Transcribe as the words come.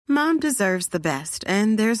Mom deserves the best,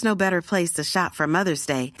 and there's no better place to shop for Mother's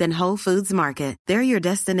Day than Whole Foods Market. They're your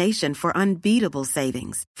destination for unbeatable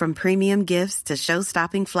savings, from premium gifts to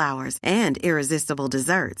show-stopping flowers and irresistible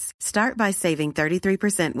desserts. Start by saving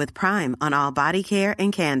 33% with Prime on all body care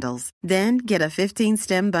and candles. Then get a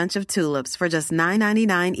 15-stem bunch of tulips for just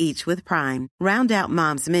 $9.99 each with Prime. Round out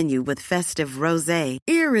Mom's menu with festive rosé,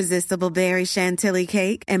 irresistible berry chantilly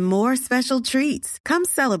cake, and more special treats. Come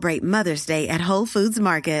celebrate Mother's Day at Whole Foods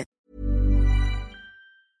Market.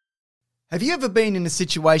 Have you ever been in a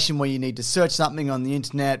situation where you need to search something on the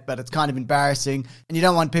internet, but it's kind of embarrassing and you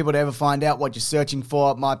don't want people to ever find out what you're searching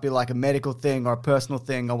for? It might be like a medical thing or a personal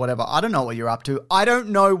thing or whatever. I don't know what you're up to. I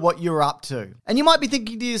don't know what you're up to. And you might be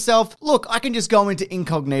thinking to yourself, look, I can just go into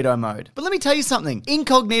incognito mode. But let me tell you something.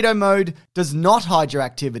 Incognito mode does not hide your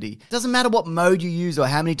activity. It doesn't matter what mode you use or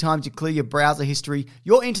how many times you clear your browser history.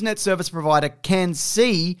 Your internet service provider can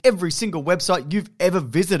see every single website you've ever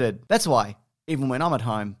visited. That's why, even when I'm at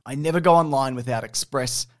home, I never go online without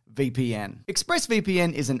ExpressVPN.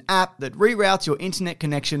 ExpressVPN is an app that reroutes your internet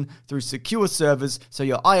connection through secure servers so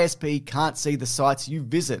your ISP can't see the sites you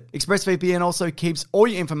visit. ExpressVPN also keeps all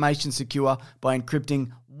your information secure by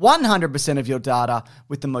encrypting 100% of your data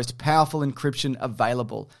with the most powerful encryption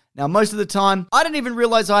available. Now, most of the time, I don't even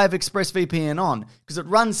realize I have ExpressVPN on because it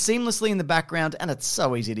runs seamlessly in the background and it's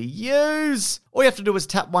so easy to use. All you have to do is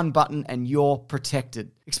tap one button and you're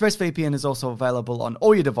protected. ExpressVPN is also available on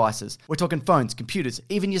all your devices. We're talking phones, computers,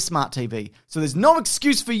 even your smart TV. So there's no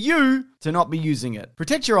excuse for you to not be using it.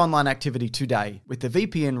 Protect your online activity today with the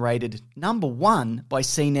VPN rated #1 by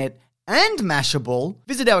CNET and Mashable.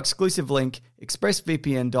 Visit our exclusive link,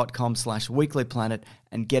 expressvpn.com/weeklyplanet,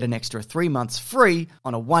 and get an extra 3 months free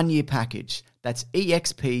on a 1-year package. That's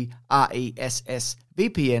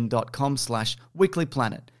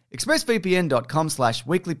expressvpn.com/weeklyplanet.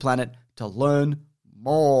 expressvpn.com/weeklyplanet to learn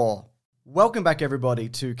more. Welcome back, everybody,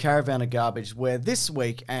 to Caravan of Garbage, where this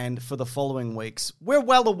week and for the following weeks, we're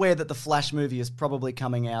well aware that the Flash movie is probably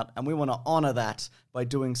coming out, and we want to honour that by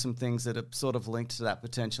doing some things that are sort of linked to that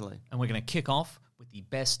potentially. And we're going to kick off with the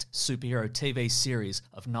best superhero TV series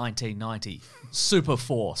of 1990, Super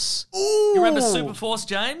Force. Ooh. You remember Super Force,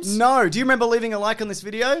 James? No. Do you remember leaving a like on this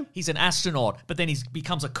video? He's an astronaut, but then he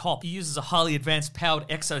becomes a cop. He uses a highly advanced powered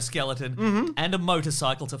exoskeleton and a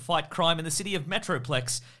motorcycle to fight crime in the city of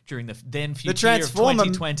Metroplex during the then future year of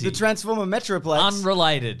 2020. The Transformer Metroplex.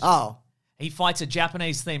 Unrelated. Oh. He fights a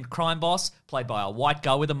Japanese-themed crime boss played by a white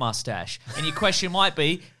guy with a mustache. And your question might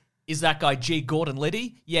be, is that guy G. Gordon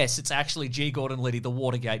Liddy? Yes, it's actually G. Gordon Liddy, the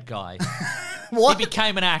Watergate guy. What? He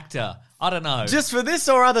became an actor. I don't know. Just for this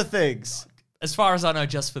or other things? As far as I know,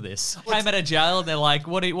 just for this. Came out of jail and they're like,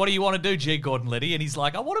 what do you want to do, G. Gordon Liddy? And he's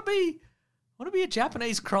like, I want to be a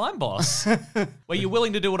Japanese crime boss. Were you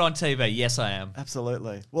willing to do it on TV? Yes, I am.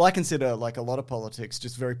 Absolutely. Well, I consider, like a lot of politics,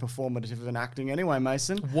 just very performative and acting anyway,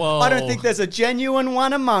 Mason. Whoa. I don't think there's a genuine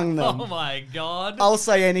one among them. Oh my God. I'll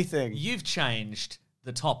say anything. You've changed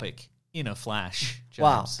the topic in a flash, James.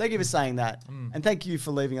 Wow. Thank you for saying that. And thank you for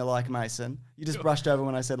leaving a like, Mason. You just brushed over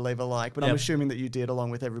when I said leave a like, but I'm assuming that you did along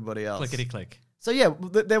with everybody else. Clickety-click. So yeah,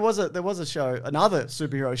 there was a show, another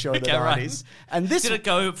superhero show in the 90s. And this Did it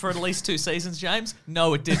go for at least 2 seasons, James?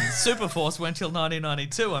 No, it didn't. Superforce went till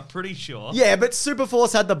 1992, I'm pretty sure. Yeah, but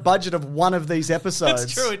Superforce had the budget of one of these episodes.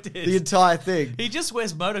 That's true, it did. The entire thing. He just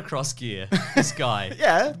wears motocross gear, this guy.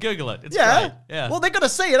 Yeah. Google it. It's great. Yeah. Well, they're going to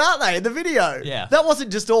see it, aren't they, in the video? Yeah. That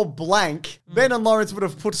wasn't just all blank. Ben and Lawrence would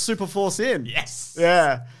have put Superforce in. Yes.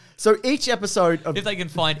 Yeah. So each episode of... If they can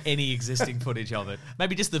find any existing footage of it.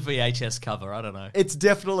 Maybe just the VHS cover, I don't know. It's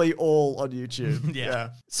definitely all on YouTube. Yeah.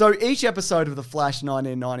 So each episode of The Flash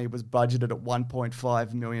 1990 was budgeted at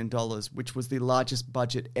 $1.5 million, which was the largest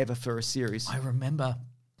budget ever for a series. I remember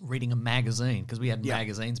reading a magazine, because we had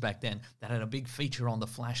magazines back then, that had a big feature on The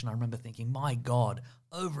Flash, and I remember thinking, my God,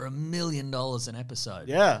 over $1 million an episode.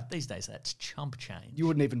 Yeah. These days, that's chump change. You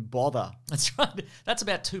wouldn't even bother. That's right. That's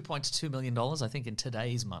about $2.2 million, I think, in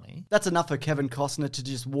today's money. That's enough for Kevin Costner to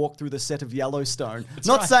just walk through the set of Yellowstone. That's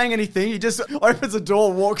Not right. saying anything. He just opens a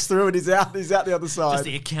door, walks through, and he's out the other side. Just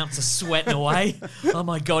the accounts are sweating away. Oh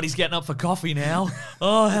my God, he's getting up for coffee now.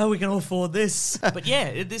 Oh, how are we going to afford this? But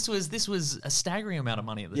yeah, this was a staggering amount of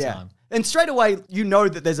money at the time. And straight away, you know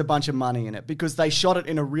that there's a bunch of money in it because they shot it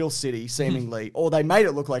in a real city, seemingly, or they made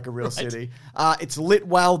it look like a real city. It's lit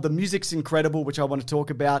well. The music's incredible, which I want to talk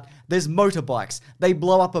about. There's motorbikes. They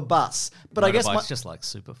blow up a bus. But I guess Motorbike's just like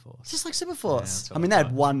Superforce. It's just like Superforce. Yeah, I mean, they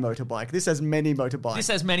had one motorbike. This has many motorbikes. This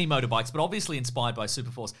has many motorbikes, but obviously inspired by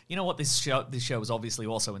Superforce. You know what? This show was obviously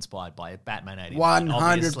also inspired by Batman 89.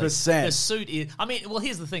 100%. The suit is... I mean, well,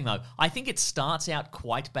 here's the thing, though. I think it starts out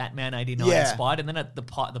quite Batman 89 inspired, and then at the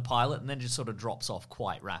pilot, and then just sort of drops off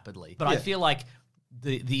quite rapidly. But I feel like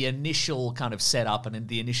the initial kind of setup and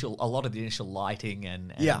a lot of the initial lighting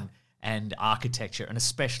and architecture, and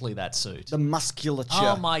especially that suit. The musculature.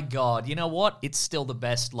 Oh my God. You know what? It's still the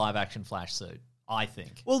best live-action Flash suit, I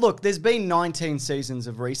think. Well, look, there's been 19 seasons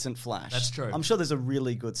of recent Flash. That's true. I'm sure there's a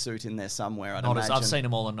really good suit in there somewhere, I'd imagine. I've seen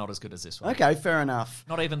them all and not as good as this one. Okay, fair enough.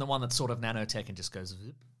 Not even the one that's sort of nanotech and just goes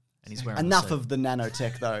zip, and he's wearing Enough the suit. of the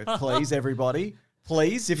nanotech, though, please, everybody.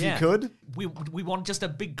 Please, if you could. We want just a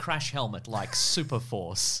big crash helmet like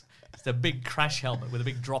Superforce. Just a big crash helmet with a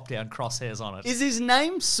big drop-down crosshairs on it. Is his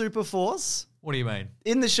name Superforce? What do you mean?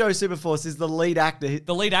 In the show Superforce is the lead actor.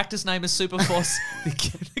 The lead actor's name is Superforce.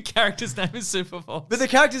 the character's name is Superforce. But the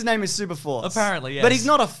character's name is Superforce. Apparently, yes. But he's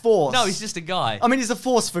not a force. No, he's just a guy. I mean, he's a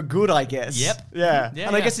force for good, I guess. Yep. Yeah. Yeah,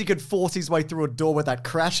 and I yeah. guess he could force his way through a door with that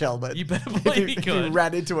crash helmet. You better believe he If could. he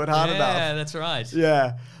ran into it hard enough. Yeah, that's right.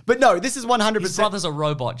 Yeah. But no, this is 100%. His brother's a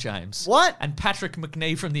robot, James. What? And Patrick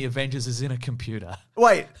McNee from The Avengers is in a computer.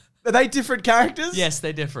 Wait, are they different characters? Yes,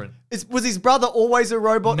 they're different. Was his brother always a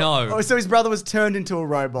robot? No. Oh, so his brother was turned into a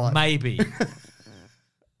robot. Maybe.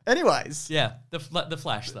 Anyways. Yeah, the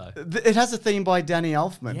Flash, though. It has a theme by Danny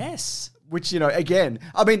Elfman. Yes. Which, again,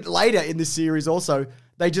 I mean, later in this series also,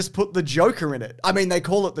 they just put the Joker in it. I mean, they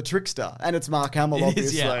call it the Trickster, and it's Mark Hamill, It is,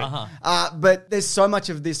 obviously. yeah, uh-huh. But there's so much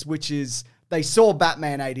of this which is, they saw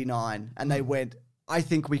Batman 89, and they went, I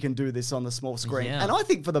think we can do this on the small screen. Yeah. And I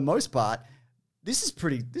think for the most part, this is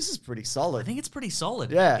pretty solid. I think it's pretty solid.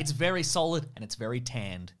 Yeah. It's very solid, and it's very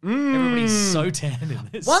tanned. Everybody's so tanned in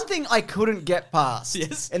this. One thing I couldn't get past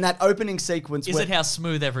Yes. in that opening sequence Is it how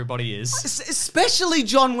smooth everybody is? especially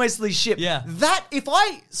John Wesley Shipp. Yeah. That, if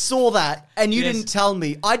I saw that and you Yes. didn't tell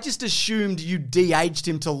me, I just assumed you de-aged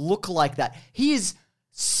him to look like that. He is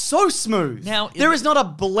so smooth. Now, there is not a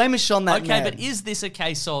blemish on that man. Okay, but is this a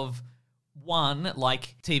case of one,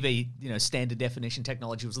 like TV, standard definition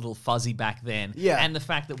technology was a little fuzzy back then. Yeah. And the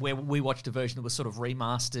fact that we watched a version that was sort of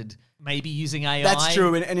remastered, maybe using AI. That's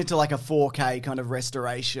true, and into like a 4K kind of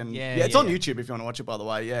restoration. Yeah, it's on yeah. YouTube if you want to watch it, by the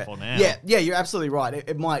way. Yeah. For now. Yeah, you're absolutely right.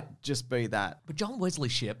 It might just be that. But John Wesley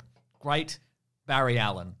Shipp, great. Barry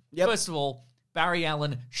Allen. Yep. First of all, Barry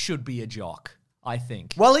Allen should be a jock, I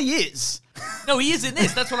think. Well, he is. No, he is in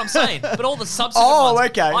this. That's what I'm saying. But all the subsequent Oh, ones,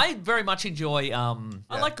 okay. I very much enjoy.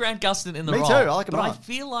 I like Grant Gustin in the Me role. too. I like him a But I lot.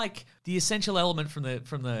 feel like the essential element from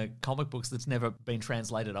the comic books that's never been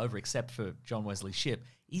translated over, except for John Wesley Shipp,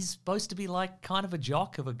 he's supposed to be like kind of a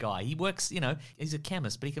jock of a guy. He works, he's a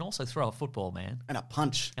chemist, but he can also throw a football, man, And a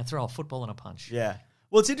punch. and throw a football and a punch. Yeah.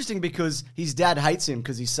 Well, it's interesting because his dad hates him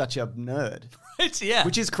because he's such a nerd. Yeah.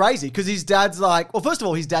 Which is crazy because his dad's like, well, first of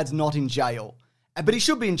all, his dad's not in jail. But he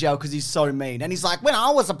should be in jail because he's so mean. And he's like, when I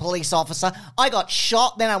was a police officer, I got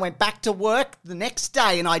shot, then I went back to work the next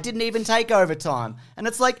day and I didn't even take overtime. And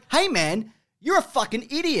it's like, hey, man, you're a fucking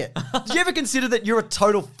idiot. Did you ever consider that you're a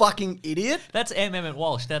total fucking idiot? That's M. Emmett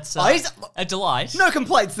Walsh. That's he's- a delight. No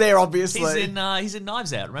complaints there, obviously. He's in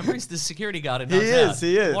Knives Out. Remember, he's the security guard in He Knives Out. is,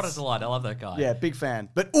 he is. What a delight! I love that guy. Yeah, big fan.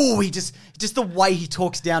 But, he just the way he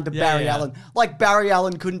talks down to Barry yeah. Allen. Like Barry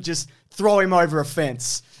Allen couldn't just throw him over a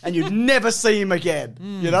fence and you'd never see him again.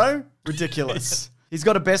 Ridiculous. He's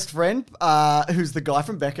got a best friend who's the guy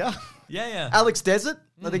from Becca. Yeah. Alex Desert,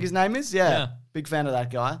 I think his name is. Yeah. Big fan of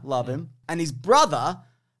that guy. Love him. And his brother,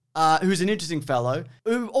 who's an interesting fellow,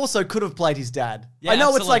 who also could have played his dad. Yeah, I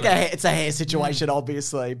know absolutely. it's a hair situation,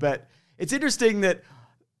 obviously, but it's interesting that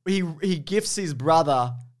he gifts his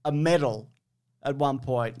brother a medal at one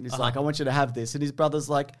point. And he's like, I want you to have this. And his brother's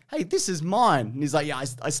like, hey, this is mine. And he's like, yeah,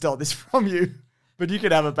 I stole this from you, but you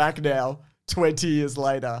can have it back now, 20 years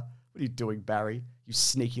later. What are you doing, Barry? You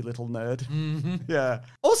sneaky little nerd. Mm-hmm. Yeah.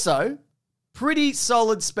 Also, pretty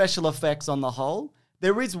solid special effects on the whole.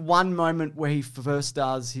 There is one moment where he first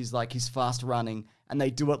does his fast running, and they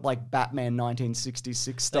do it like Batman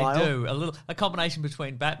 1966 style. They do. A combination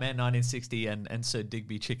between Batman 1960 and Sir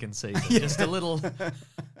Digby Chicken Season. Just a little...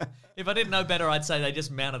 If I didn't know better, I'd say they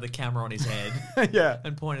just mounted the camera on his head Yeah.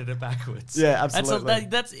 and pointed it backwards. Yeah, absolutely.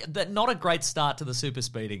 That's not a great start to the super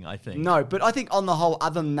speeding, I think. No, but I think on the whole,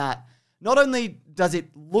 other than that, not only does it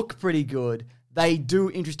look pretty good, they do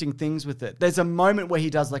interesting things with it. There's a moment where he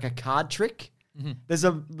does like a card trick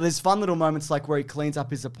There's fun little moments like where he cleans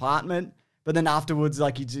up his apartment, but then afterwards,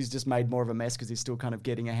 like he's just made more of a mess because he's still kind of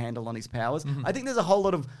getting a handle on his powers. I think there's a whole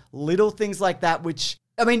lot of little things like that, which,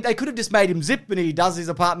 I mean, they could have just made him zip and he does his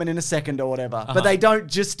apartment in a second or whatever, but they don't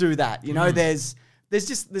just do that. You know, there's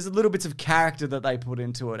little bits of character that they put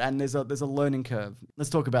into it, and there's a learning curve. Let's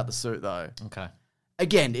talk about the suit though. Okay.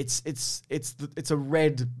 Again, it's a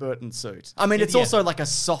red Burton suit. I mean, it's also like a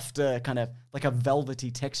softer kind of like a velvety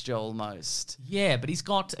texture almost. Yeah, but he's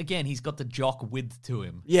got the jock width to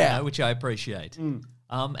him. Yeah, you know, which I appreciate.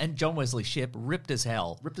 And John Wesley Shipp ripped as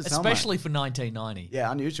hell, especially for 1990.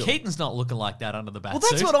 Yeah, unusual. Keaton's not looking like that under the bat suit.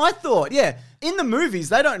 Well, that's what I thought. Yeah, in the movies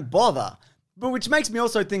they don't bother. But which makes me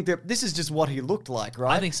also think that this is just what he looked like,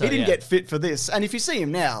 right? I think so, He didn't get fit for this. And if you see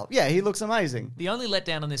him now, yeah, he looks amazing. The only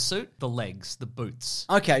letdown on this suit, the legs, the boots.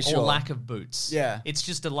 Okay, sure. Or lack of boots. Yeah. It's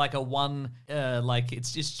just it's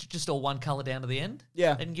just all one colour down to the end.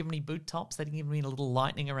 Yeah. They didn't give him any boot tops. They didn't give him any little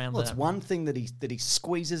lightning around Well, it's one thing that he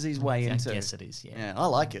squeezes his way into. I guess it is, yeah. Yeah, I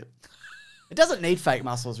like it. It doesn't need fake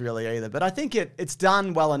muscles really either, but I think it's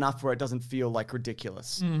done well enough where it doesn't feel like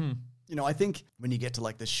ridiculous. Mm-hmm. You know, I think when you get to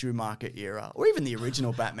like the Schumacher era or even the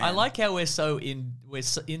original Batman. I like how we're in so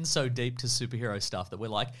deep to superhero stuff that we're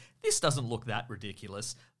like, this doesn't look that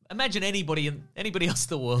ridiculous. Imagine anybody else in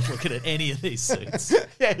the world looking at any of these suits.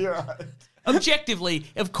 Yeah, you're right. Objectively,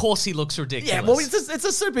 of course he looks ridiculous. Yeah, well, it's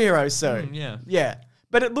a superhero suit. Yeah. Yeah.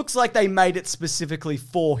 But it looks like they made it specifically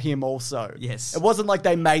for him also. Yes. It wasn't like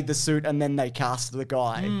they made the suit and then they cast the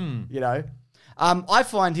guy, you know? I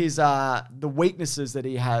find his the weaknesses that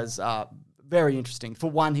he has very interesting. For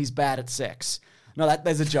one, he's bad at sex. No,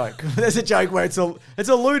 there's a joke. There's a joke where it's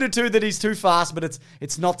alluded to that he's too fast, but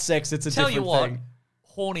it's not sex. It's a different thing. Tell you what,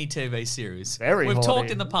 horny TV series. We've talked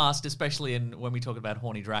in the past, especially when we talk about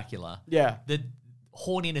horny Dracula. Yeah. That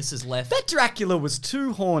horniness is left. That Dracula was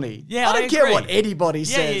too horny. Yeah, I don't care agree. what anybody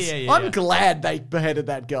says. I'm glad they beheaded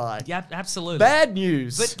that guy. Yeah, absolutely. Bad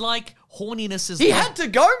news. But like horniness is he had to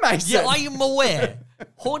go, Mason. Yeah, I am aware.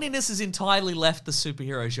 Horniness has entirely left the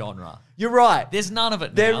superhero genre. You're right. There's none of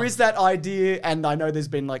it now. There is that idea, and I know there's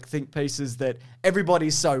been like think pieces that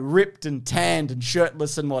everybody's so ripped and tanned and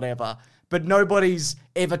shirtless and whatever, but nobody's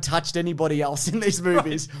ever touched anybody else in these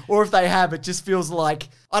movies. Right. Or if they have, it just feels like,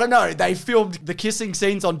 I don't know, they filmed the kissing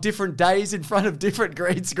scenes on different days in front of different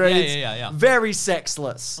green screens. Yeah. Very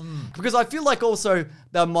sexless. Because I feel like also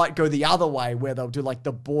they might go the other way where they'll do like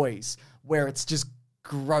The Boys, where it's just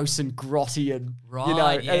gross and grotty and, you know,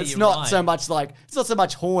 and it's not so much like, it's not so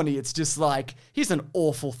much horny, it's just like, here's an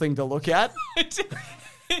awful thing to look at.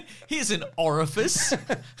 Here's an orifice.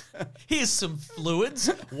 Here's some fluids.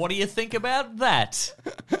 What do you think about that?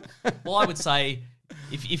 Well, I would say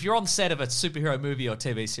if you're on set of a superhero movie or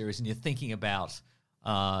TV series and you're thinking about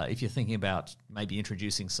maybe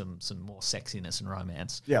introducing some more sexiness and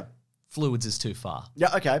romance, fluids is too far.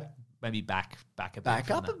 Yeah, okay. Maybe back a bit. Back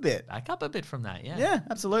up a bit from that. Yeah. Yeah,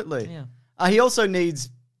 absolutely. Yeah. He also needs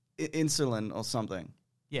insulin or something.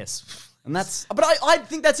 Yes. And but I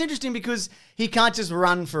think that's interesting because he can't just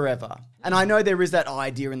run forever. And I know there is that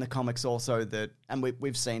idea in the comics also that, and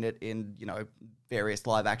we've seen it in, you know, various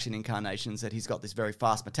live action incarnations, that he's got this very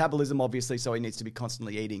fast metabolism, obviously, so he needs to be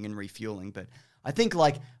constantly eating and refueling. But I think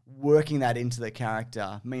like working that into the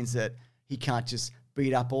character means that he can't just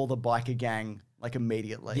beat up all the biker gang like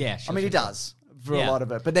immediately. Yeah, sure, I mean, he does for a lot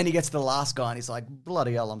of it. But then he gets to the last guy and he's like,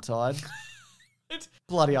 bloody hell, I'm tired.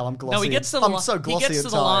 Bloody hell, I'm glossy. No, he gets to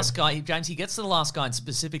the last guy, James. He gets to the last guy, and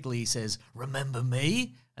specifically he says, "Remember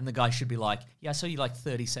me?" And the guy should be like, "Yeah, I saw you like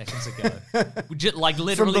 30 seconds ago." Like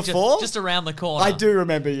literally just around the corner. I do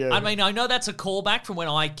remember you. I mean, I know that's a callback from when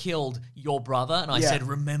I killed your brother, and I said,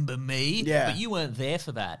 "Remember me?" Yeah. But you weren't there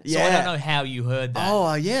for that, so I don't know how you heard that.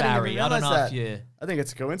 Oh yeah, Barry. I don't know if you. I think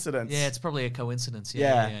it's a coincidence. Yeah, it's probably a coincidence.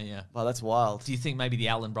 Yeah. Well, that's wild. Do you think maybe the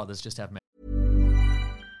Allen brothers just have?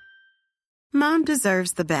 Mom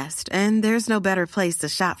deserves the best, and there's no better place to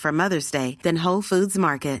shop for Mother's Day than Whole Foods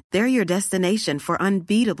Market. They're your destination for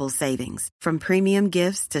unbeatable savings, from premium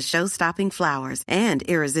gifts to show-stopping flowers and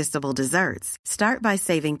irresistible desserts. Start by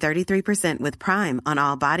saving 33% with Prime on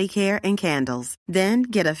all body care and candles. Then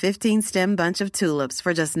get a 15-stem bunch of tulips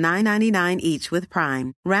for just $9.99 each with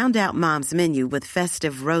Prime. Round out Mom's menu with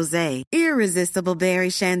festive rosé, irresistible berry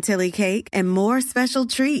chantilly cake, and more special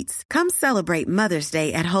treats. Come celebrate Mother's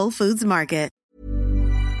Day at Whole Foods Market.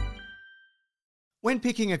 When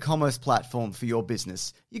picking a commerce platform for your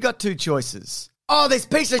business, you got two choices. Oh, this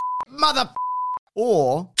piece of mother...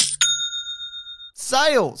 Or...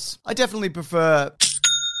 sales. I definitely prefer...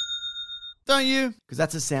 don't you? Because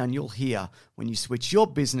that's a sound you'll hear when you switch your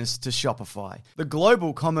business to Shopify, the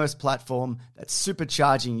global commerce platform that's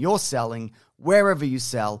supercharging your selling wherever you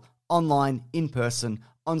sell, online, in person,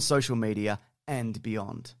 on social media, and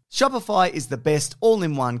beyond. Shopify is the best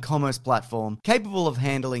all-in-one commerce platform capable of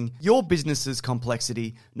handling your business's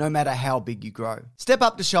complexity no matter how big you grow. Step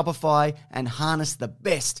up to Shopify and harness the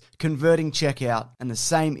best converting checkout and the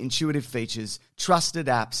same intuitive features, trusted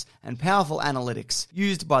apps, and powerful analytics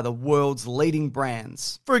used by the world's leading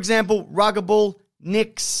brands. For example, Ruggable,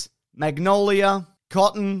 Nix, Magnolia,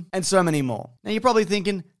 Cotton, and so many more. Now you're probably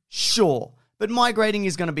thinking, sure, but migrating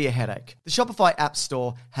is going to be a headache. The Shopify App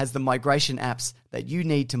Store has the migration apps that you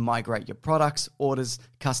need to migrate your products, orders,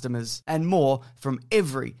 customers, and more from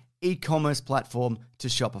every e-commerce platform to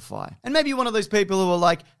Shopify. And maybe you're one of those people who are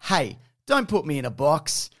like, hey, don't put me in a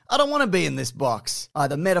box. I don't want to be in this box,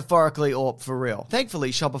 either metaphorically or for real.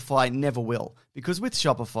 Thankfully, Shopify never will, because with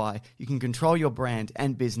Shopify, you can control your brand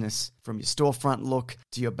and business from your storefront look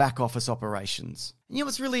to your back office operations. And you know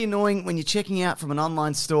what's really annoying? When you're checking out from an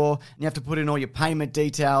online store and you have to put in all your payment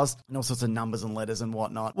details and all sorts of numbers and letters and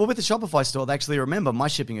whatnot. Well, with the Shopify store, they actually remember my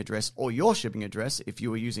shipping address or your shipping address if you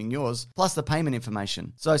were using yours, plus the payment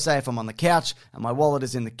information. So say if I'm on the couch and my wallet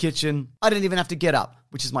is in the kitchen, I don't even have to get up,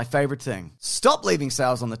 which is my favorite thing. Stop leaving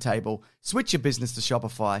sales on the table, switch your business to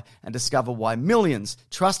Shopify, and discover why millions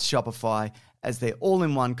trust Shopify as their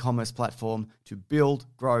all-in-one commerce platform to build,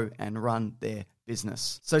 grow, and run their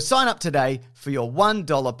business. So sign up today for your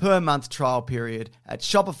 $1 per month trial period at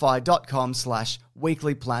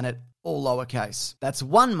shopify.com/weeklyplanet, all lowercase. That's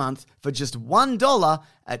 1 month for just $1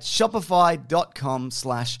 at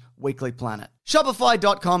shopify.com/weeklyplanet.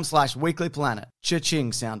 Shopify.com/weeklyplanet.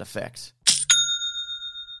 Cha-ching sound effect.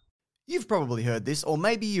 You've probably heard this, or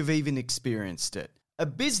maybe you've even experienced it. A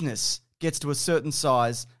business gets to a certain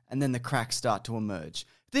size and then the cracks start to emerge.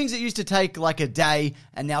 Things that used to take like a day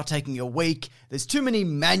and now taking a week. There's too many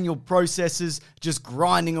manual processes just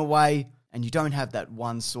grinding away, and you don't have that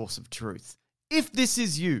one source of truth. If this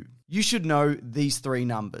is you, you should know these three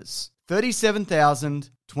numbers. 37,000,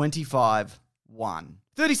 25, 1.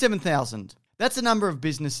 37,000. That's the number of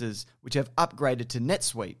businesses which have upgraded to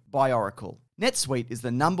NetSuite by Oracle. NetSuite is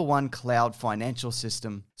the #1 cloud financial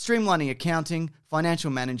system, streamlining accounting,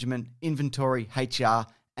 financial management, inventory, HR,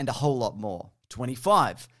 and a whole lot more.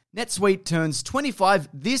 25. NetSuite turns 25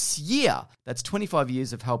 this year. That's 25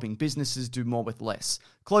 years of helping businesses do more with less,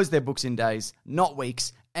 close their books in days, not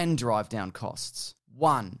weeks, and drive down costs.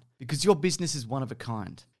 1. Because your business is one of a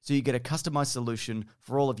kind. So you get a customized solution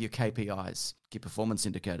for all of your KPIs, key performance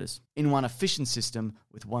indicators, in one efficient system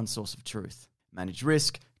with one source of truth. Manage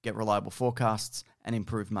risk, get reliable forecasts, and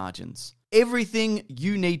improve margins. Everything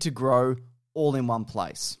you need to grow all in one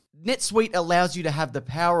place. NetSuite allows you to have the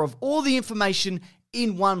power of all the information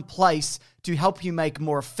in one place to help you make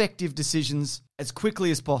more effective decisions as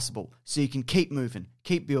quickly as possible so you can keep moving,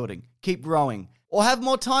 keep building, keep growing, or have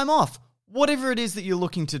more time off, whatever it is that you're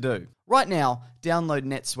looking to do. Right now, download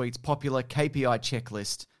NetSuite's popular KPI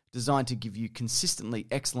checklist designed to give you consistently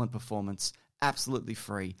excellent performance absolutely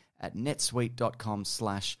free at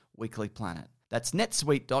netsuite.com/weeklyplanet. That's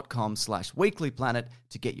netsuite.com/weeklyplanet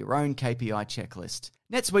to get your own KPI checklist.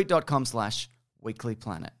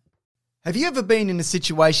 netsuite.com/weeklyplanet. Have you ever been in a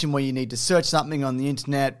situation where you need to search something on the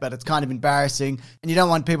internet, but it's kind of embarrassing and you don't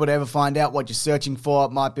want people to ever find out what you're searching for?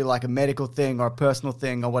 It might be like a medical thing or a personal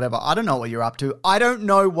thing or whatever. I don't know what you're up to. I don't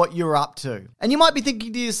know what you're up to. And you might be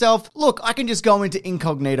thinking to yourself, look, I can just go into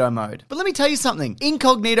incognito mode. But let me tell you something.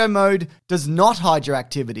 Incognito mode does not hide your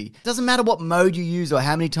activity. It doesn't matter what mode you use or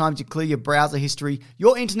how many times you clear your browser history.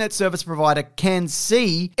 Your internet service provider can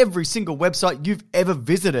see every single website you've ever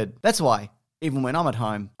visited. That's why, even when I'm at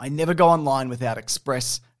home, I never go online without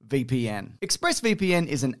ExpressVPN. ExpressVPN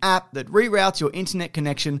is an app that reroutes your internet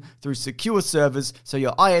connection through secure servers so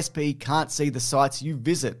your ISP can't see the sites you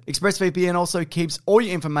visit. ExpressVPN also keeps all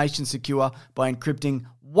your information secure by encrypting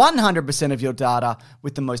 100% of your data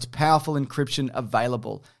with the most powerful encryption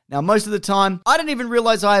available. Now, most of the time, I don't even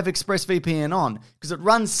realize I have ExpressVPN on because it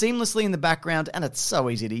runs seamlessly in the background and it's so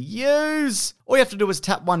easy to use. All you have to do is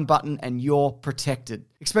tap one button and you're protected.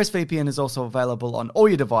 ExpressVPN is also available on all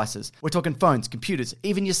your devices. We're talking phones, computers,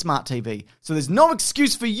 even your smart TV. So there's no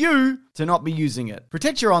excuse for you to not be using it.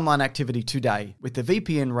 Protect your online activity today with the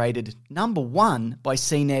VPN rated #1 by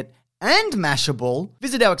CNET and Mashable.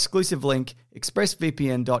 Visit our exclusive link,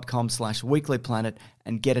 expressvpn.com/weeklyplanet,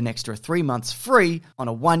 and get an extra 3 months free on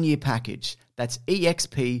a 1-year package. That's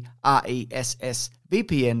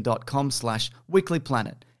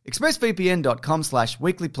expressvpn.com/weeklyplanet.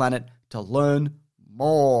 expressvpn.com/weeklyplanet to learn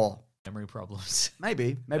more. memory problems.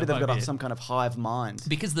 Maybe they've got some kind of hive mind.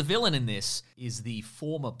 Because the villain in this is the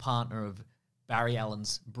former partner of Barry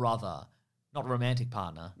Allen's brother. Not romantic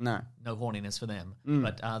partner. No horniness for them.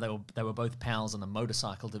 But they were both pals in the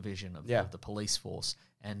motorcycle division of the police force.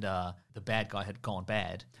 And the bad guy had gone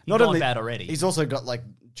bad. He'd gone bad already. He's also got like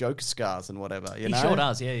Joker scars and whatever. You know? He sure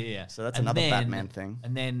does. Yeah. So that's another Batman thing.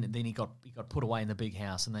 And then he got put away in the big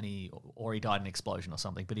house, and then he died in an explosion or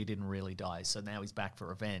something. But he didn't really die. So now he's back for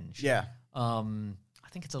revenge. Yeah. I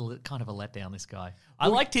think it's kind of a letdown. This guy. I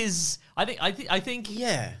liked his. I think.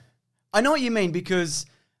 Yeah. I know what you mean because.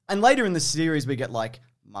 And later in the series, we get, like,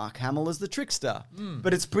 Mark Hamill as the trickster.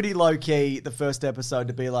 But it's pretty low-key, the first episode,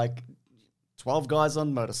 to be like, 12 guys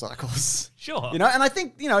on motorcycles. Sure. You know, and I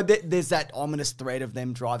think, you know, there's that ominous thread of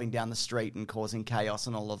them driving down the street and causing chaos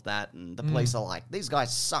and all of that. And the police are like, these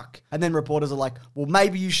guys suck. And then reporters are like, well,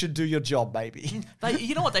 maybe you should do your job, baby.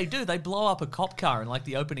 You know what they do? They blow up a cop car in, like,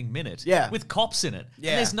 the opening minute. Yeah. With cops in it. Yeah.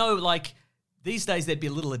 And there's no, like, these days there'd be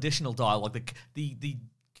a little additional dialogue. The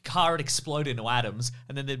car would explode into atoms,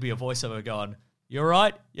 and then there'd be a voiceover going, "You all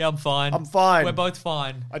right? Yeah, I'm fine. I'm fine. We're both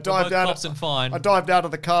fine. I dived out of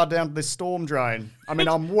the car down to this storm drain. I mean,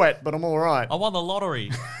 I'm wet, but I'm all right. I won the lottery.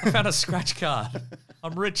 I found a scratch card.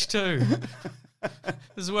 I'm rich too. This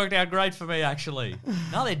has worked out great for me, actually.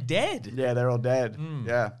 No, they're dead. Yeah, they're all dead.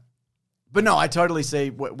 Yeah. But no, I totally see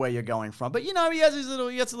where you're going from. But, you know, he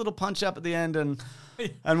gets a little punch up at the end and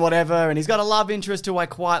whatever. And he's got a love interest who I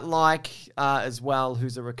quite like as well,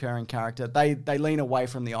 who's a recurring character. They lean away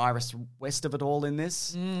from the Iris West of it all in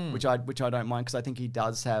this, which I don't mind because I think he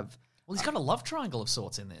does have... Well, he's got a love triangle of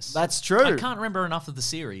sorts in this. That's true. I can't remember enough of the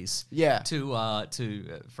series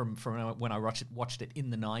from when I watched it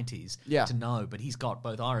in the 90s to know. But he's got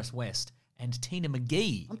both Iris West and Tina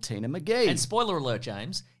McGee. I'm Tina McGee. And spoiler alert,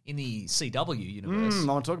 James, in the CW universe... I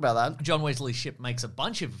want to talk about that. John Wesley Shipp makes a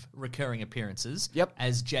bunch of recurring appearances. Yep.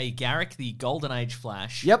 As Jay Garrick, the Golden Age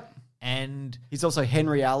Flash. Yep. And... he's also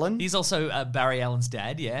Henry Allen. He's also Barry Allen's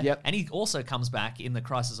dad, yeah. Yep. And he also comes back in the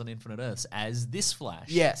Crisis on Infinite Earths as this Flash.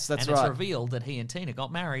 Yes, that's right. And it's revealed that he and Tina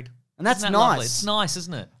got married. And that's Isn't that nice. Lovely? It's nice,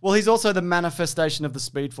 isn't it? Well, he's also the manifestation of the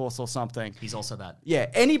Speed Force or something. He's also that. Yeah,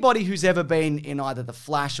 anybody who's ever been in either the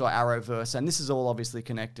Flash or Arrowverse, and this is all obviously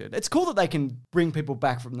connected. It's cool that they can bring people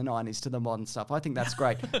back from the 90s to the modern stuff. I think that's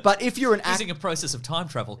great. But if you're an using a process of time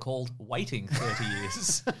travel called waiting 30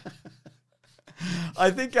 years. I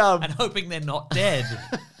think... and hoping they're not dead.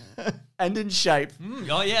 And in shape.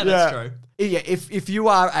 Oh, yeah, that's true. Yeah, if you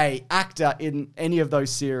are a actor in any of those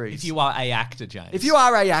series. If you are a actor, James. If you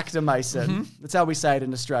are a actor, Mason. That's how we say it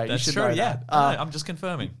in Australia. That's you should true, know yeah. that. I'm just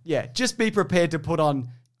confirming. Yeah, just be prepared to put on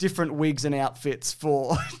different wigs and outfits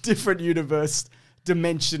for different universe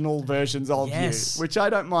dimensional versions of you, which I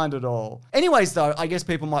don't mind at all. Anyways, though, I guess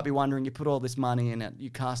people might be wondering, you put all this money in it,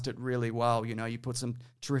 you cast it really well, you know, you put some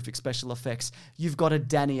terrific special effects, you've got a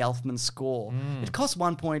Danny Elfman score. It cost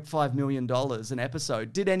 $1.5 million an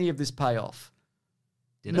episode. Did any of this pay off?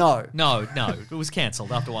 No. No. It was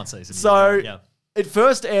cancelled after one season. So... it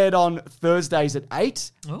first aired on Thursdays at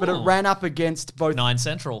 8, but it ran up against both... 9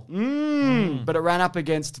 Central. But it ran up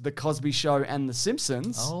against The Cosby Show and The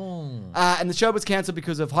Simpsons. And the show was cancelled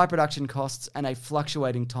because of high production costs and a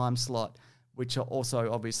fluctuating time slot, which are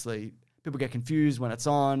also, obviously, people get confused when it's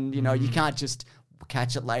on. You know, you can't just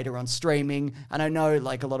catch it later on streaming. And I know,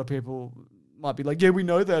 like, a lot of people... might be like, yeah, we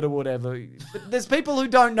know that or whatever. But there's people who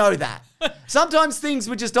don't know that. Sometimes things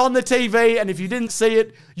were just on the TV, and if you didn't see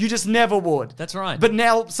it, you just never would. That's right. But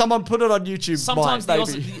now someone put it on YouTube.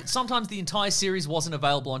 Sometimes the entire series wasn't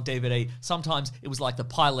available on DVD. Sometimes it was like the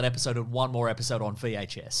pilot episode and one more episode on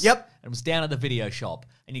VHS. Yep. And it was down at the video shop.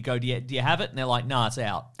 And you go, do you have it? And they're like, nah, it's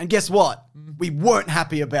out. And guess what? We weren't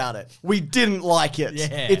happy about it. We didn't like it.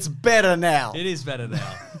 Yeah. It's better now. It is better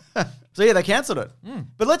now. So yeah, they cancelled it.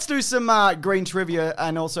 But let's do some green trivia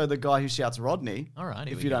and also the guy who shouts Rodney. All right,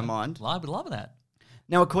 if you don't mind. I would love that.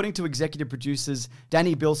 Now, according to executive producers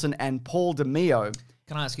Danny Bilson and Paul DeMeo...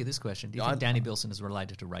 Can I ask you this question? Do you think Danny Bilson is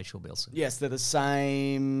related to Rachel Bilson? Yes, they're the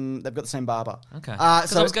same... They've got the same barber. Okay.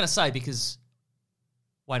 Because I was going to say,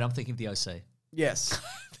 Wait, I'm thinking of the OC. Yes.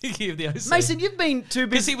 Thinking of the OC. Mason, you've been too busy.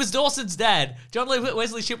 Because he was Dawson's dad. John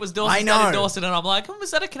Wesley Shipp was Dawson's dad in Dawson, and I'm like,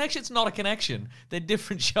 is that a connection? It's not a connection. They're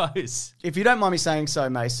different shows. If you don't mind me saying so,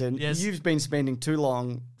 Mason, yes. You've been spending too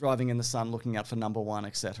long driving in the sun looking out for number one,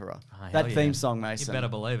 etc. That theme song, Mason. You better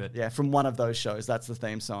believe it. Yeah, from one of those shows. That's the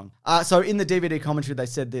theme song. So in the DVD commentary, they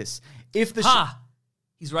said this. If the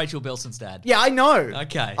He's Rachel Bilson's dad. Yeah, I know.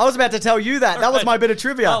 Okay. I was about to tell you that. That was my bit of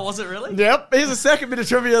trivia. Oh, was it really? Yep. Here's a second bit of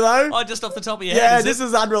trivia, though. Oh, just off the top of your head. head. Yeah, this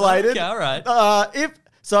is unrelated. Okay, all right.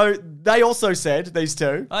 So they also said, these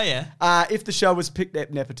two, Oh, yeah. if the show was picked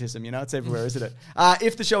up, nepotism, it's everywhere, isn't it?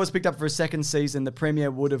 If the show was picked up for a second season, the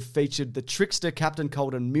premiere would have featured the trickster Captain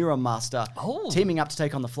Cold and Mirror Master teaming up to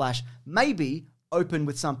take on the Flash. Maybe open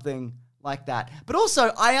with something like that. But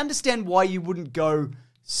also, I understand why you wouldn't go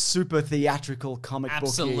super theatrical comic book.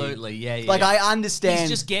 Absolutely, yeah. I understand. He's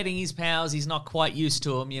just getting his powers. He's not quite used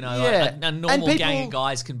to them. Yeah. A normal gang of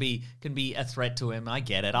guys can be a threat to him. I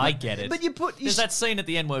get it. But there's that scene at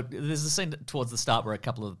the end where there's a scene towards the start where a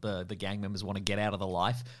couple of the gang members want to get out of the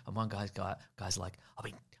life, and one guy's like,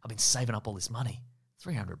 I've been saving up all this money,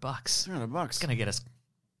 $300. $300. It's gonna get us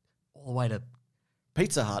all the way to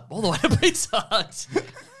Pizza Hut. All the way to Pizza Hut.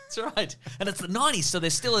 That's right. And it's the 90s, so they're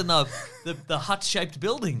still in the hut-shaped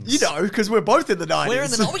buildings. Because we're both in the 90s. We're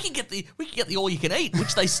in the we can get the all-you-can-eat,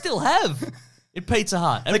 which they still have in Pizza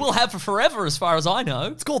Hut. And we'll have for forever, as far as I know.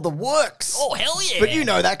 It's called The Works. Oh, hell yeah. But you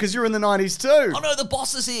know that because you're in the 90s too. Oh, no, the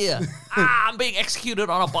boss is here. I'm being executed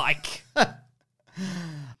on a bike.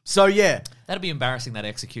 So, yeah. That'd be embarrassing, that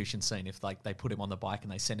execution scene, if they put him on the bike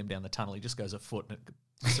and they send him down the tunnel. He just goes afoot and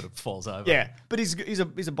it sort of falls over. Yeah, but he's a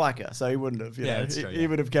biker, so he wouldn't have. That's true, He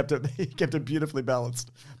would have kept it beautifully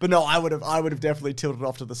balanced. But no, I would have definitely tilted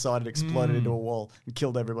off to the side and exploded into a wall and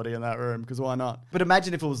killed everybody in that room, because why not? But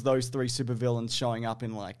imagine if it was those three supervillains showing up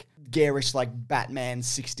in garish Batman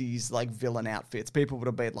 60s villain outfits. People would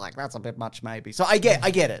have been like, that's a bit much maybe. So I get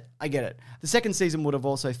it. The second season would have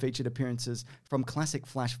also featured appearances from classic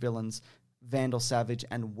Flash villains Vandal Savage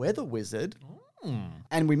and Weather Wizard.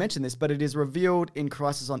 And we mentioned this, but it is revealed in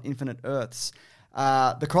Crisis on Infinite Earths,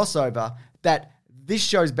 the crossover, that this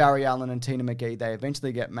shows Barry Allen and Tina McGee. They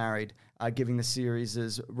eventually get married, giving the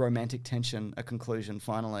series' romantic tension a conclusion,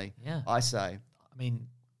 finally. Yeah. I say. I mean,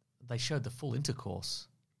 they showed the full intercourse.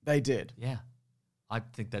 They did. Yeah. I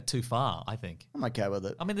think that too far, I think. I'm okay with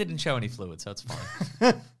it. I mean, they didn't show any fluid, so it's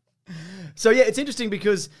fine. So, yeah, it's interesting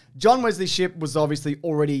because John Wesley Shipp was obviously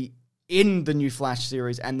already in the new Flash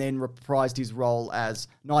series and then reprised his role as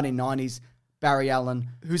 1990s Barry Allen,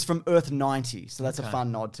 who's from Earth 90. So that's a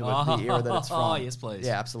fun nod to it, the era that it's from. Oh, yes, please.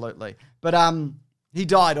 Yeah, absolutely. But he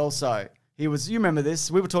died also. You remember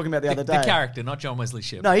this? We were talking about the other day. The character, not John Wesley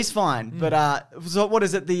Shipp. No, he's fine. But so what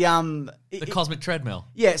is it? The cosmic treadmill.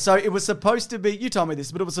 Yeah, so it was supposed to be, you told me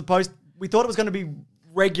this, but we thought it was going to be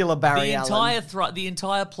regular Barry Allen. The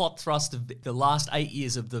entire plot thrust of the last 8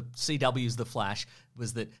 years of the CW's The Flash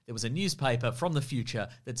was that there was a newspaper from the future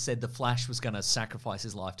that said the Flash was going to sacrifice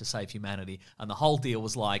his life to save humanity, and the whole deal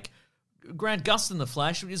was like, Grant Gustin, the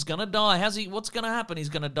Flash, is going to die. What's going to happen? He's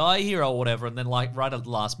going to die here or whatever. And then right at the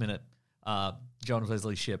last minute, John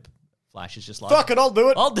Wesley Shipp, Flash, is just like, fuck it, I'll do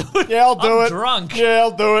it. I'll do it. Yeah, I'll do I'm it. drunk. Yeah,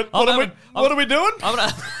 I'll do it. What are we doing?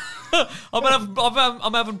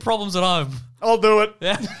 I'm having problems at home. I'll do it.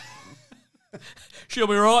 Yeah. She'll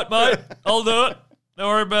be right, mate. I'll do it. Don't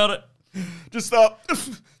worry about it. Just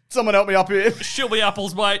someone help me up here. She'll be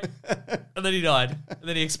apples, mate. And then he died. And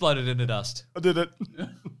then he exploded into dust. I did it.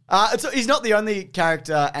 He's not the only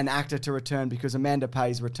character and actor to return, because Amanda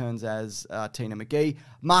Pays returns as Tina McGee.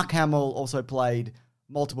 Mark Hamill also played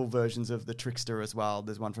multiple versions of the Trickster as well.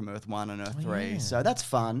 There's one from Earth 1 and Earth 3. Yeah. So that's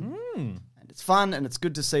fun. And it's fun, and it's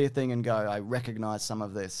good to see a thing and go, I recognize some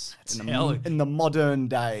of this in the modern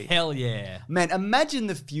day. Hell yeah. Man, imagine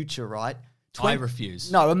the future, right? I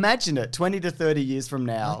refuse. No, imagine it 20 to 30 years from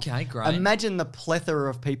now. Okay, great. Imagine the plethora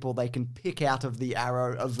of people they can pick out of the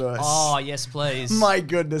Arrowverse. Oh, yes, please. My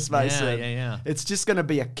goodness, Mason. Yeah. It's just going to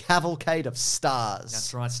be a cavalcade of stars.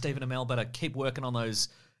 That's right. Stephen Amell better keep working on those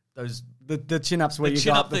the chin-ups where you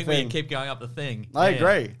go up the thing. Where you keep going up the thing. I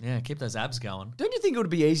agree. Yeah, keep those abs going. Don't you think it would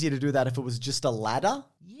be easier to do that if it was just a ladder?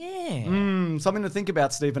 Yeah. Something to think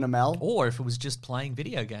about, Stephen Amell. Or if it was just playing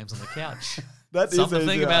video games on the couch. That Something to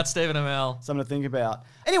think about, Stephen Amell. Something to think about.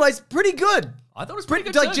 Anyways, pretty good. I thought it was pretty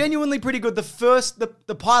good, too. Genuinely pretty good.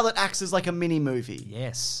 The pilot acts as like a mini movie.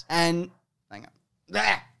 Yes. And, hang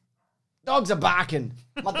on. Dogs are barking.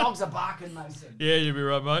 My dogs are barking, Mason. Yeah, you'll be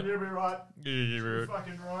right, mate. You'll be right. Yeah, you'll be right. You're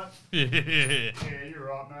fucking right. Yeah, you're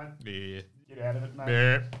right, man. Yeah. Get out of it, mate.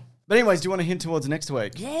 Yeah. But anyways, do you want to hint towards next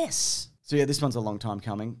week? Yes. So yeah, this one's a long time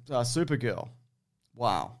coming. Supergirl.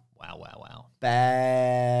 Wow. Wow.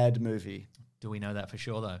 Bad movie. Do we know that for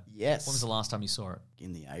sure, though? Yes. When was the last time you saw it?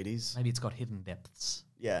 In the 80s. Maybe it's got hidden depths.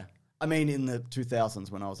 Yeah. I mean, in the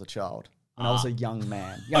 2000s when I was a child. When I was a young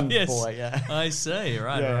man. Young boy, yeah. I see.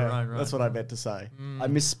 Right. That's what I meant to say. I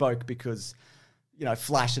misspoke because,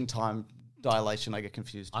 Flash and time dilation, I get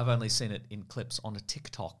confused. I've only seen it in clips on a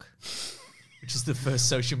TikTok, which is the first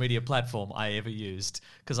social media platform I ever used,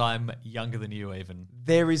 because I'm younger than you even.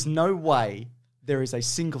 There is no way there is a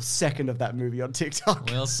single second of that movie on TikTok.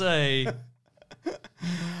 We'll see.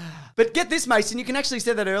 But get this, Mason, you can actually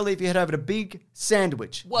say that early if you head over to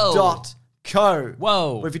bigsandwich.co.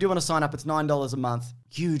 Whoa. Or if you do want to sign up, it's $9 a month.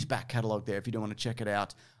 Huge back catalogue there if you do want to check it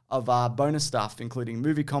out. Of bonus stuff, including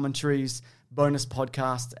movie commentaries, bonus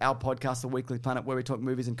podcasts, our podcast, The Weekly Planet, where we talk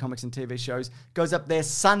movies and comics and TV shows, goes up there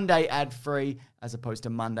Sunday ad-free, as opposed to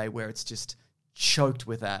Monday, where it's just choked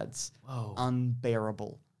with ads. Whoa.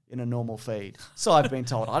 Unbearable in a normal feed. So I've been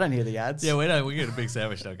told. I don't hear the ads. Yeah, we know. We get a big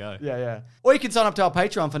sandwich, don't go. Yeah. Or you can sign up to our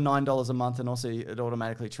Patreon for $9 a month, and also it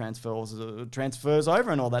automatically transfers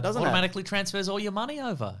over and all that, doesn't Automatically transfers all your money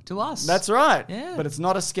over to us. That's right. Yeah. But it's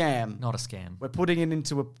not a scam. Not a scam. We're putting it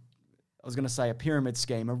into a pyramid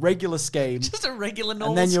scheme, a regular scheme. Just a regular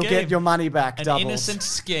normal scheme. And then you'll get your money back An doubled. innocent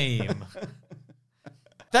scheme.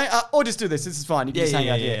 Or just do this. This is fine. You can just hang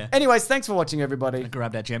out here. Anyways, thanks for watching, everybody.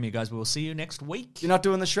 Grab that gem, you guys. We will see you next week. You're not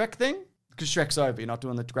doing the Shrek thing? Because Shrek's over. You're not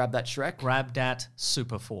doing the grab that Shrek? Grab that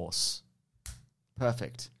Super Force.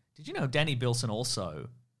 Perfect. Did you know Danny Bilson also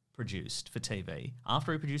produced for TV,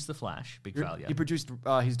 after he produced The Flash, big failure? He produced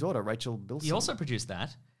his daughter, Rachel Bilson. He also produced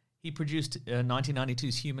that. He produced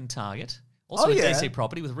 1992's Human Target. Also a DC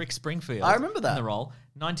property with Rick Springfield. I remember that. In the role.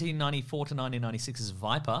 1994 to 1996's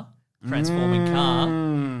Viper. Transforming car.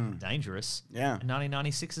 Dangerous. Yeah. And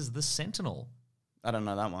 1996 is The Sentinel. I don't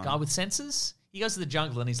know that one. Guy with sensors. He goes to the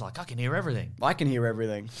jungle and he's like, I can hear everything. I can hear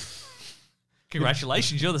everything.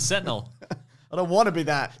 Congratulations, you're the Sentinel. I don't want to be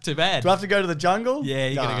that. Too bad. Do I have to go to the jungle? Yeah,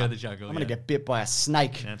 you got to go to the jungle. I'm going to get bit by a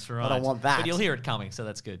snake. That's right. I don't want that. But you'll hear it coming, so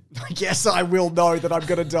that's good. Yes, I will know that I'm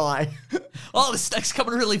going to die. Oh, the snake's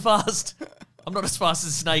coming really fast. I'm not as fast as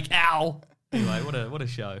a snake. Ow. Anyway, what a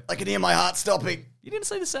show. I can hear my heart stopping. You didn't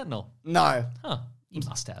see The Sentinel? No. Huh. You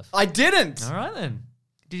must have. I didn't. All right, then.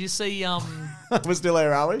 Did you see We're still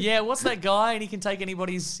here, are we? Yeah, what's that guy? And he can take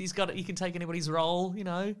anybody's role, you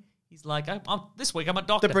know. He's like, this week I'm a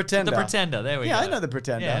doctor. The Pretender. The Pretender, there we go. Yeah, I know The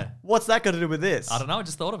Pretender. Yeah. What's that got to do with this? I don't know, I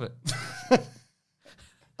just thought of it.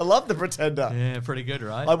 I love The Pretender. Yeah, pretty good,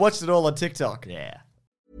 right? I watched it all on TikTok. Yeah.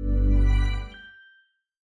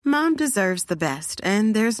 Mom deserves the best,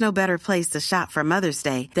 and there's no better place to shop for Mother's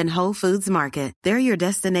Day than Whole Foods Market. They're your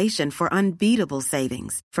destination for unbeatable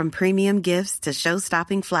savings, from premium gifts to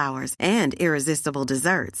show-stopping flowers and irresistible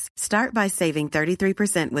desserts. Start by saving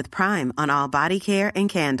 33% with Prime on all body care and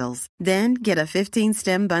candles. Then get a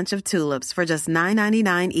 15-stem bunch of tulips for just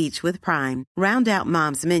 $9.99 each with Prime. Round out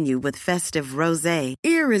Mom's menu with festive rosé,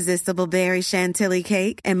 irresistible berry chantilly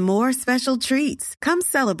cake, and more special treats. Come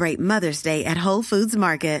celebrate Mother's Day at Whole Foods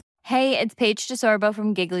Market. Hey, it's Paige DeSorbo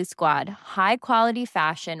from Giggly Squad. High quality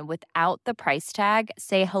fashion without the price tag.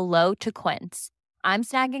 Say hello to Quince. I'm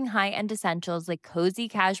snagging high-end essentials like cozy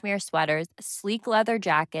cashmere sweaters, sleek leather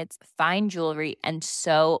jackets, fine jewelry, and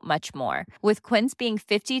so much more. With Quince being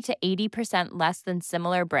 50 to 80% less than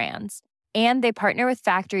similar brands. And they partner with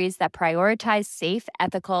factories that prioritize safe,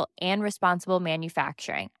 ethical, and responsible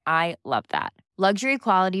manufacturing. I love that. Luxury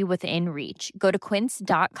quality within reach. Go to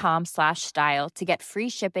quince.com/style to get free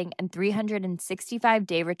shipping and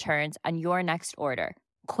 365-day returns on your next order.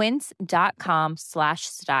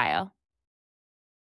 Quince.com/style.